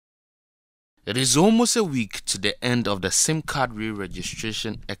It is almost a week to the end of the SIM card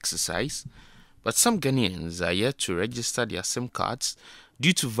re-registration exercise, but some Ghanaians are yet to register their SIM cards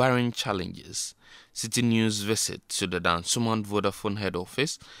due to varying challenges. City News visit to the Dansoman Vodafone head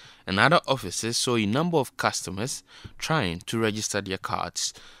office and other offices saw a number of customers trying to register their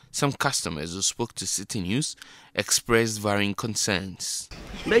cards. Some customers who spoke to City News expressed varying concerns.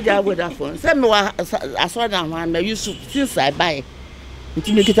 Major Vodafone, I saw that one, I used to, since I buy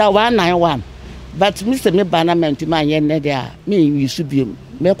it, make it 191. But Mr. Mebana meant to my yen there, me used to be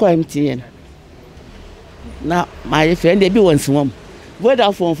McMTN. Now, my friend, they be one swamp.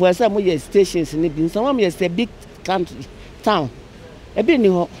 Vodafone for some of your stations in the some of your big country, town. I've been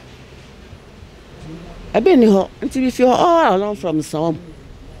here until we feel all along from some.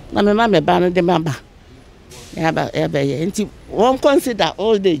 Now, my mamma banned the member. Until one consider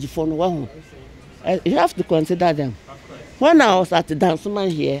old age for one. You have to consider them. When I was at the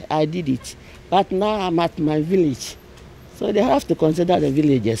Dansoman here, I did it. But now I'm at my village. So they have to consider the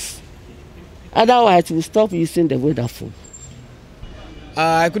villages. Otherwise, we'll stop using the Vodafone.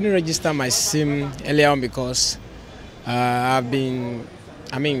 I couldn't register my SIM earlier on because I've been,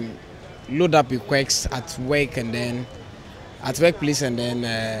 load up with quirks at work and then at workplace and then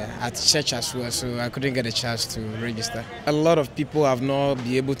at church as well. So I couldn't get a chance to register. A lot of people have not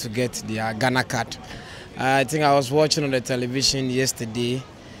been able to get their Ghana card. I think I was watching on the television yesterday,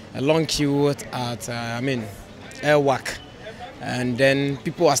 a long queue at Airwalk, and then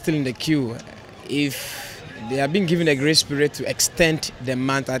people are still in the queue. If they have been given a grace period to extend the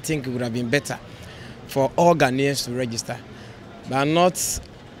month, I think it would have been better for all Ghanaians to register. But not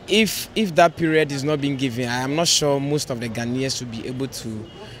if that period is not being given, I am not sure most of the Ghanaians will be able to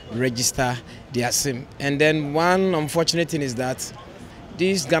register their SIM. And then one unfortunate thing is that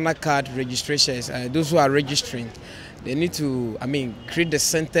these Ghana card registrations, those who are registering, they need to, create the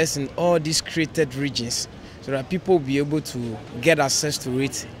centers in all these created regions so that people will be able to get access to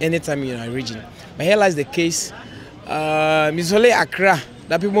it anytime in a region. But here lies the case, Misole Accra,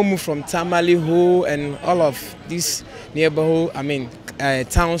 that people move from Tamale Ho and all of these neighborhood,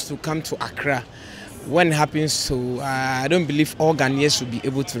 towns to come to Accra. When it happens, so I don't believe all Ghanaians will be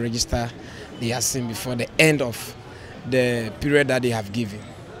able to register their SIM before the end of the period that they have given.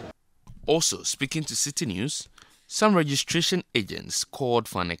 Also, speaking to City News, some registration agents called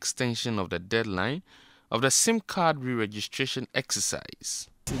for an extension of the deadline of the SIM card re-registration exercise.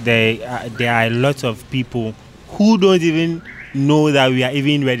 There are a lot of people who don't even know that we are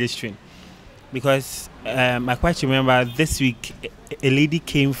even registering. Because I quite remember this week, a lady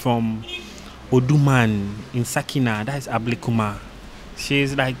came from Oduman in Sakina, that is Ablikuma.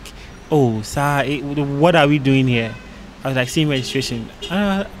 She's like, "Oh, sir, what are we doing here?" I was like, "SIM registration."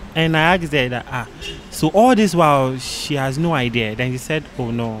 And I asked her that, so all this while she has no idea. Then she said, "Oh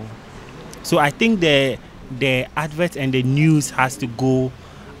no." So I think the advert and the news has to go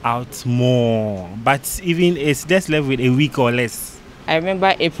out more. But even it's just left with a week or less. I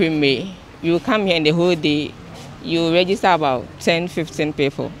remember April, May. You come here in the whole day, you register about 10, 15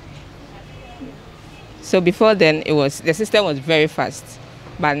 people. So before then, the system was very fast,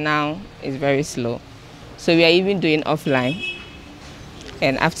 but now it's very slow. So we are even doing offline.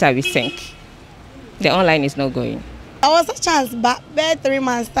 And after we sync, the online is not going. I was a chance, but 3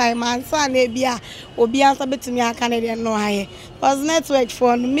 months time, and so be answer to me. I Canadian no high. Was network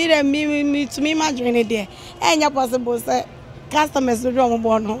phone me to me imagine it there. And you possible say customers do wrong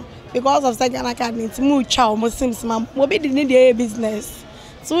bono because of second account needs move chow Muslims man. We be need the business.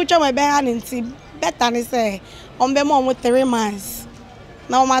 So chow my behind in better than say on be more with 3 months.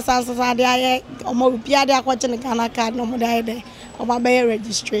 Now my sons are there. Omo be there watching the Ghana card no more there.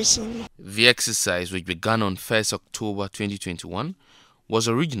 Registration. The exercise, which began on 1st October 2021, was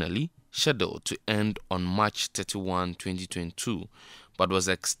originally scheduled to end on March 31, 2022, but was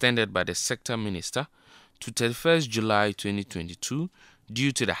extended by the sector minister to 31st July 2022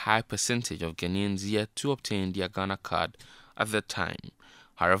 due to the high percentage of Ghanaians yet to obtain their Ghana card at the time.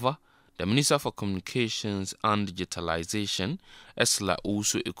 However, the Minister for Communications and Digitalization, Esla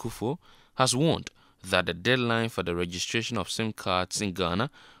Usu Ekufo, has warned that the deadline for the registration of SIM cards in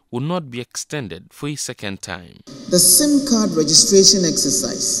Ghana will not be extended for a second time. The SIM card registration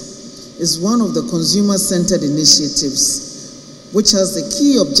exercise is one of the consumer-centered initiatives which has the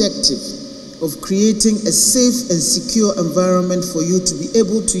key objective of creating a safe and secure environment for you to be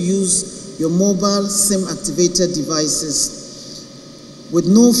able to use your mobile SIM-activated devices with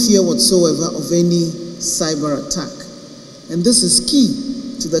no fear whatsoever of any cyber attack. And this is key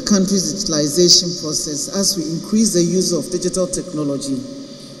to the country's digitalization process as we increase the use of digital technology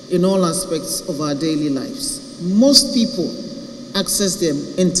in all aspects of our daily lives. Most people access the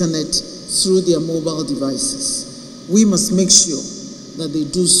internet through their mobile devices. We must make sure that they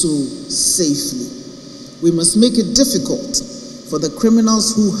do so safely. We must make it difficult for the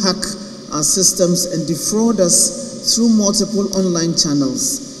criminals who hack our systems and defraud us through multiple online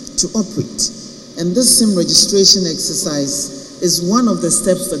channels to operate. And this SIM registration exercise is one of the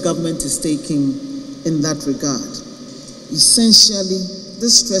steps the government is taking in that regard. Essentially,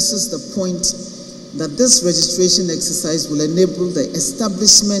 this stresses the point that this registration exercise will enable the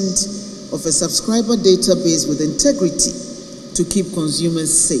establishment of a subscriber database with integrity to keep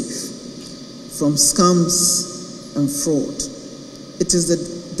consumers safe from scams and fraud. It is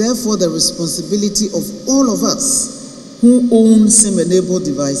therefore the responsibility of all of us who own SIM-enabled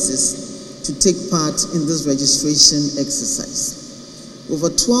devices to take part in this registration exercise. Over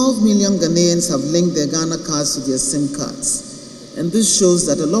 12 million Ghanaians have linked their Ghana cards to their SIM cards, and this shows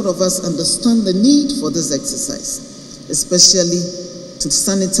that a lot of us understand the need for this exercise, especially to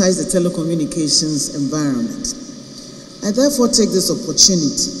sanitize the telecommunications environment. I therefore take this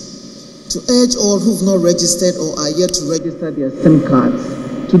opportunity to urge all who've not registered or are yet to register their SIM cards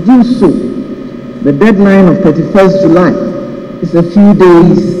to do so. The deadline of 31st July is a few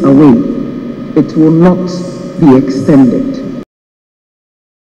days away. It will not be extended.